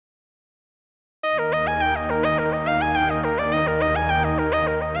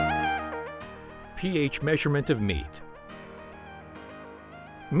pH measurement of meat.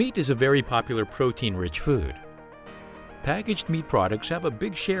 Meat is a very popular protein-rich food. Packaged meat products have a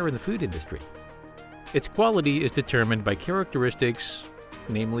big share in the food industry. Its quality is determined by characteristics,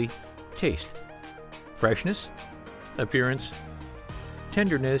 namely taste, freshness, appearance,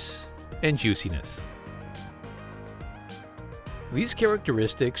 tenderness, and juiciness. These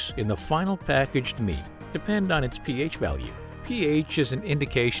characteristics in the final packaged meat depend on its pH value. pH is an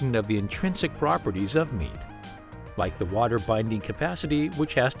indication of the intrinsic properties of meat, like the water binding capacity,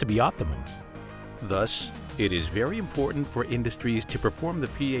 which has to be optimum. Thus, it is very important for industries to perform the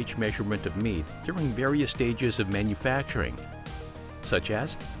pH measurement of meat during various stages of manufacturing, such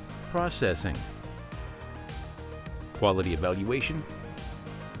as processing, quality evaluation,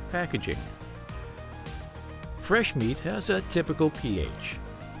 packaging. Fresh meat has a typical pH,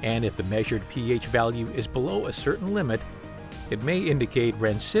 and if the measured pH value is below a certain limit, it may indicate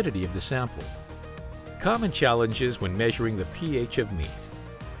rancidity of the sample. Common challenges when measuring the pH of meat.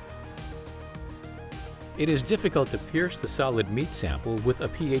 It is difficult to pierce the solid meat sample with a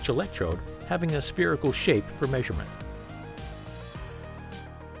pH electrode having a spherical shape for measurement.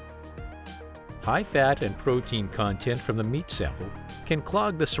 High fat and protein content from the meat sample can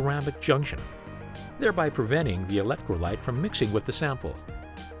clog the ceramic junction, thereby preventing the electrolyte from mixing with the sample.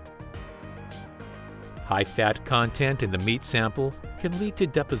 High fat content in the meat sample can lead to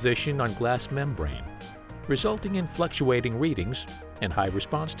deposition on glass membrane, resulting in fluctuating readings and high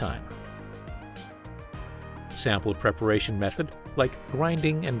response time. Sample preparation method, like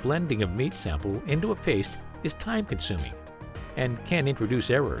grinding and blending of meat sample into a paste, is time-consuming and can introduce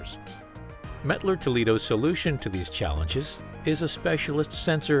errors. METTLER Toledo's solution to these challenges is a specialist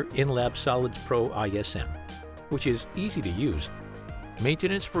sensor InLab Solids Pro-ISM, which is easy to use,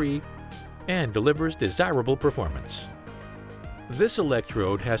 maintenance-free, and delivers desirable performance. This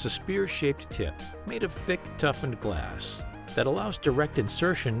electrode has a spear-shaped tip made of thick, toughened glass that allows direct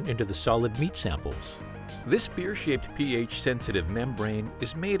insertion into the solid meat samples. This spear-shaped pH-sensitive membrane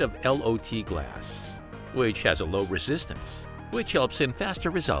is made of LOT glass, which has a low resistance, which helps in faster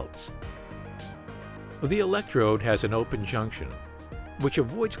results. The electrode has an open junction, which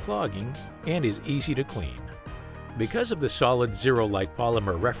avoids clogging and is easy to clean. Because of the solid zero-light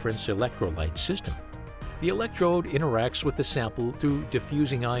polymer reference electrolyte system, the electrode interacts with the sample through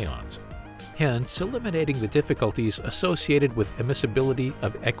diffusing ions, hence eliminating the difficulties associated with immiscibility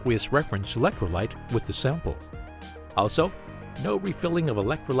of aqueous reference electrolyte with the sample. Also, no refilling of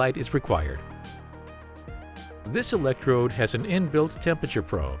electrolyte is required. This electrode has an inbuilt temperature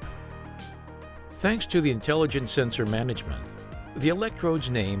probe. Thanks to the intelligent sensor management, the electrode's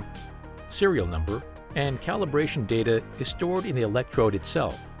name, serial number, and calibration data is stored in the electrode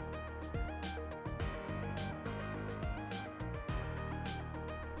itself.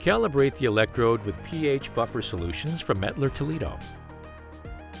 Calibrate the electrode with pH buffer solutions from METTLER Toledo.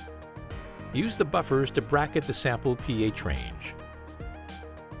 Use the buffers to bracket the sample pH range.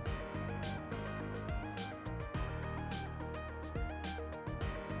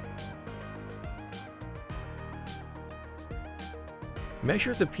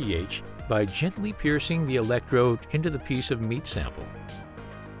 Measure the pH by gently piercing the electrode into the piece of meat sample.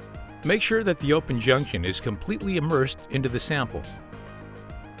 Make sure that the open junction is completely immersed into the sample.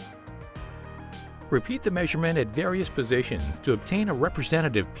 Repeat the measurement at various positions to obtain a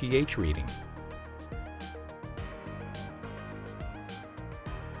representative pH reading.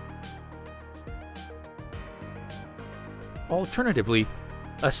 Alternatively,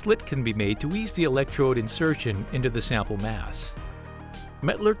 a slit can be made to ease the electrode insertion into the sample mass.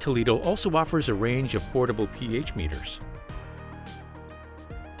 METTLER Toledo also offers a range of portable pH meters.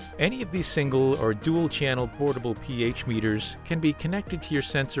 Any of these single or dual-channel portable pH meters can be connected to your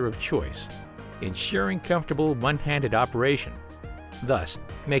sensor of choice, ensuring comfortable one-handed operation, thus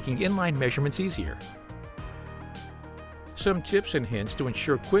making inline measurements easier. Some tips and hints to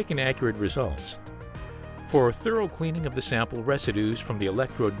ensure quick and accurate results. For thorough cleaning of the sample residues from the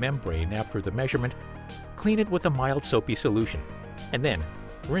electrode membrane after the measurement, clean it with a mild soapy solution, and then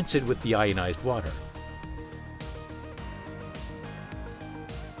rinse it with the ionized water.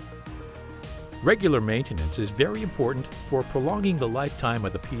 Regular maintenance is very important for prolonging the lifetime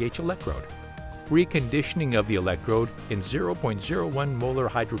of the pH electrode. Reconditioning of the electrode in 0.01 molar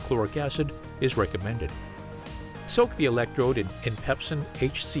hydrochloric acid is recommended. Soak the electrode in Pepsin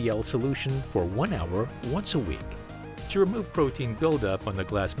HCl solution for 1 hour once a week to remove protein buildup on the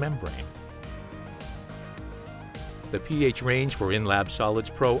glass membrane. The pH range for InLab Solids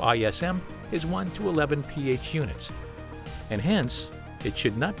Pro-ISM is 1 to 11 pH units, and hence, it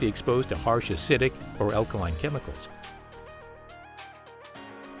should not be exposed to harsh acidic or alkaline chemicals.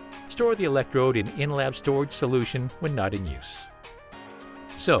 Store the electrode in InLab storage solution when not in use.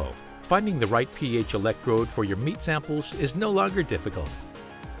 So, finding the right pH electrode for your meat samples is no longer difficult.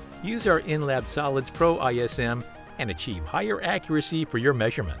 Use our InLab Solids Pro-ISM and achieve higher accuracy for your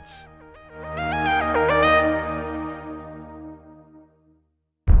measurements.